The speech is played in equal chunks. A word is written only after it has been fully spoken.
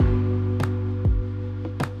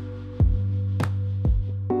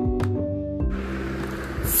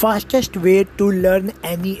fastest way to learn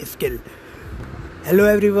any skill. Hello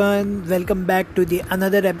everyone, welcome back to the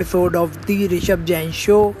another episode of the Rishabh Jain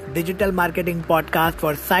Show, digital marketing podcast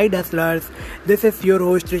for side hustlers. This is your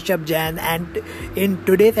host Rishabh Jain, and in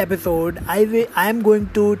today's episode I am going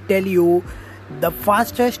to tell you the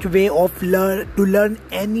fastest way of to learn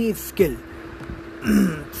any skill.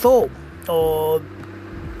 So,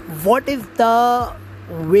 what is the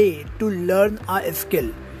way to learn a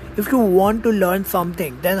skill? If you want to learn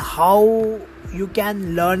something, then how you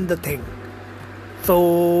can learn the thing?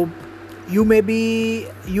 So you may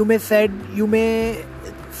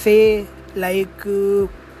say like,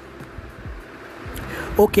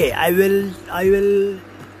 okay, I will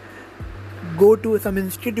go to some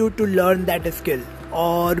institute to learn that skill.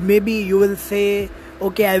 Or maybe you will say,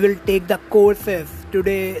 okay, I will take the courses.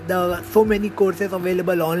 Today so many courses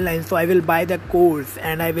available online, so I will buy the course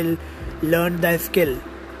and I will learn the skill.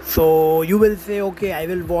 So you will say, okay, I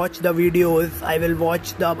will watch the videos, I will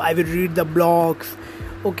read the blogs.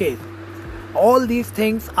 Okay, all these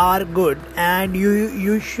things are good, and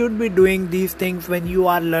you should be doing these things when you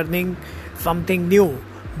are learning something new.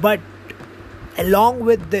 But along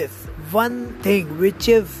with this, one thing which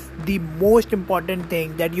is the most important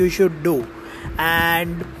thing that you should do,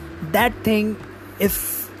 and that thing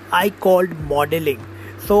is I called modeling.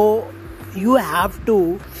 So you have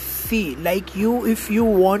to see, like, if you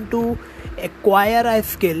want to acquire a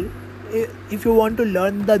skill, if you want to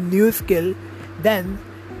learn the new skill, then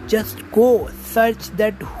just go search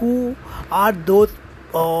that who are those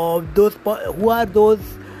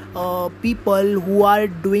people who are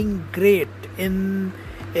doing great in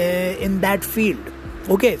that field.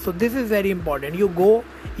 Okay, so this is very important. You go,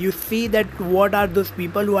 you see that what are those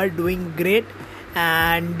people who are doing great,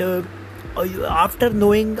 and after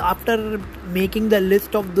making the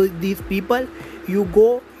list of these people, you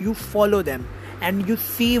go, you follow them, and you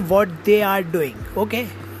see what they are doing. Okay,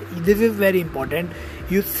 this is very important.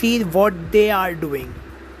 You see what they are doing.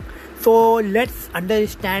 So let's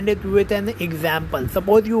understand it with an example.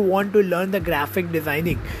 Suppose you want to learn the graphic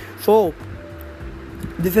designing. So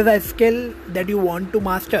this is a skill that you want to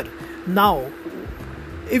master. Now,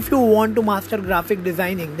 if you want to master graphic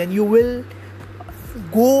designing, then you will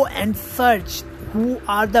go and search who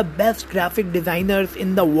are the best graphic designers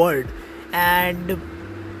in the world, and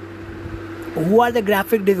who are the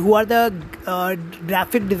graphic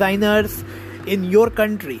designers in your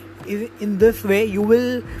country. In this way, you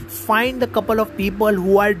will find a couple of people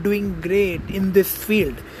who are doing great in this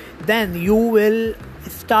field. Then you will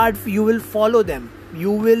follow them.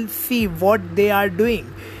 You will see what they are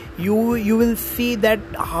doing. You will see that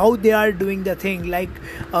how they are doing the thing, like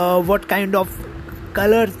what kind of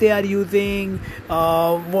colors they are using,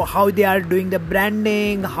 how they are doing the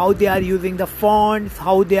branding, how they are using the fonts,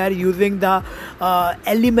 how they are using the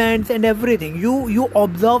elements and everything. You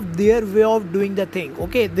observe their way of doing the thing.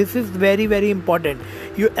 Okay, this is very, very important.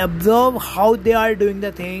 You observe how they are doing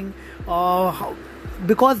the thing,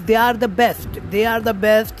 because they are the best. They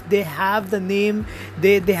have the name,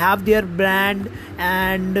 they have their brand,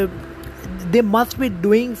 and they must be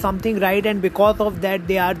doing something right, and because of that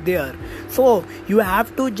they are there. So you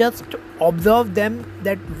have to just observe them,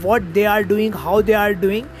 that what they are doing, how they are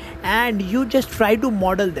doing, and you just try to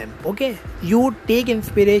model them. Okay, you take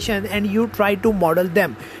inspiration and you try to model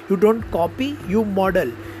them. You don't copy, you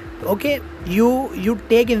model. Okay, you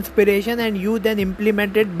take inspiration and you then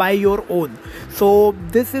implement it by your own. So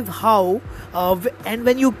this is how, and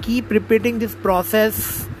when you keep repeating this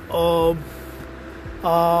process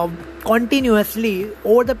continuously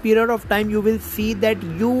over the period of time, you will see that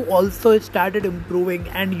you also started improving,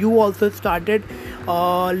 and you also started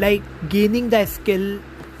gaining the skill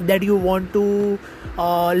that you want to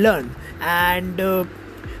learn. And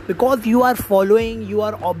because you are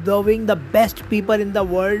observing the best people in the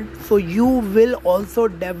world, so you will also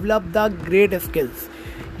develop the great skills,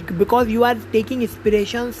 because you are taking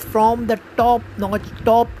inspirations from the top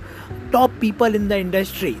people in the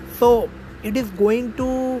industry. So it is going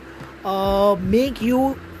to make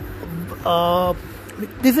you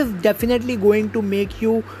this is definitely going to make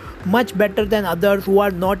you much better than others who are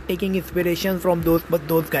not taking inspiration from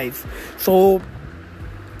those guys. So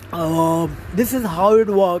this is how it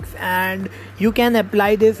works, and you can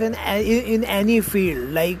apply this in any field.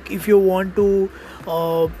 Like, if you want to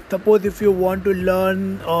suppose if you want to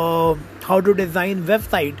learn how to design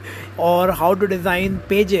website or how to design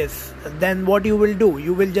pages, then what you will do,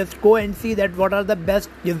 you will just go and see that what are the best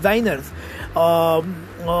designers, or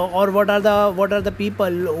what are the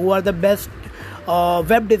people who are the best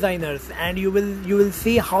web designers, and you will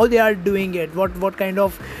see how they are doing it, what kind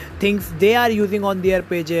of things they are using on their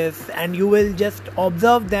pages, and you will just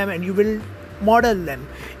observe them and you will model them.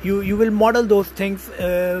 You will model those things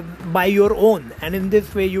by your own, and in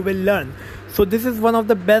this way you will learn. So this is one of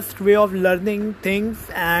the best way of learning things.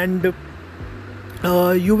 And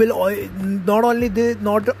you will not only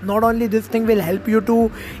this thing will help you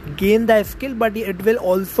to gain the skill, but it will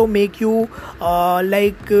also make you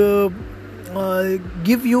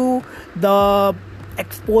give you the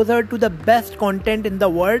exposure to the best content in the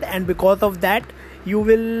world. And because of that, you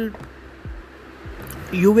will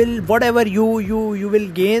whatever you will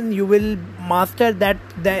gain, you will master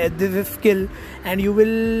this skill, and you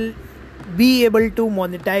will be able to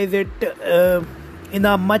monetize it in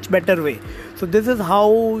a much better way. So this is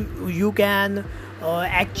how you can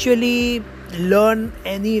actually learn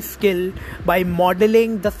any skill, by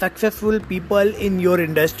modeling the successful people in your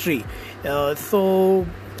industry. So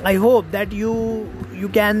I hope that you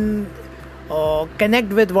can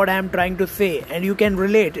connect with what I am trying to say, and you can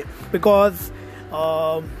relate, because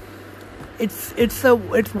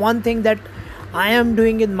it's one thing that I am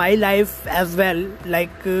doing in my life as well.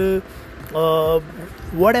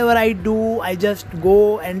 Whatever I do, I just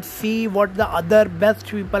go and see what the other best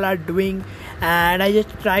people are doing, and I just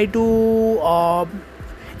try to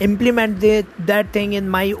implement that thing in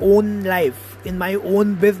my own life, in my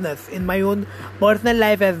own business, in my own personal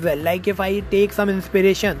life as well. Like if I take some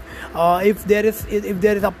inspiration, if there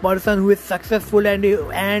is a person who is successful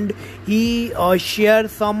and he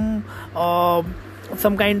shares some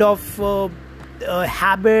kind of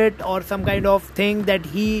habit or some kind of thing that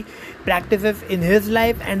he practices in his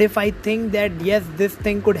life, and if I think that yes, this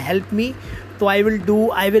thing could help me, so I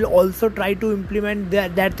will also try to implement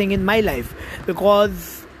that thing in my life,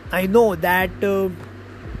 because I know that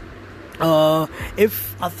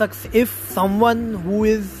if someone who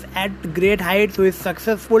is at great heights, who is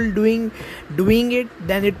successful doing it,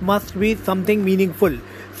 then it must be something meaningful.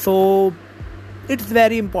 So it's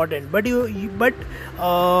very important. But you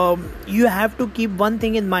have to keep one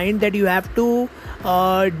thing in mind, that you have to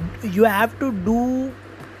do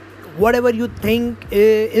whatever you think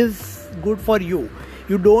is good for you.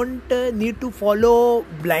 You don't need to follow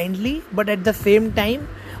blindly, but at the same time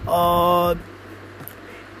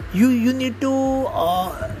you need to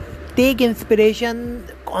take inspiration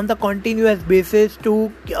on the continuous basis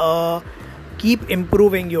to keep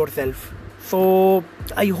improving yourself. So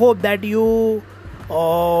I hope that you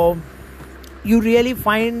really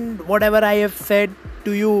find whatever I have said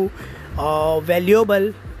to you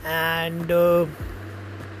valuable. And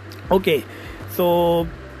okay, so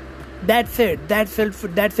that's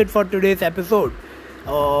it for today's episode.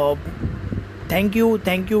 Thank you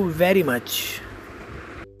very much.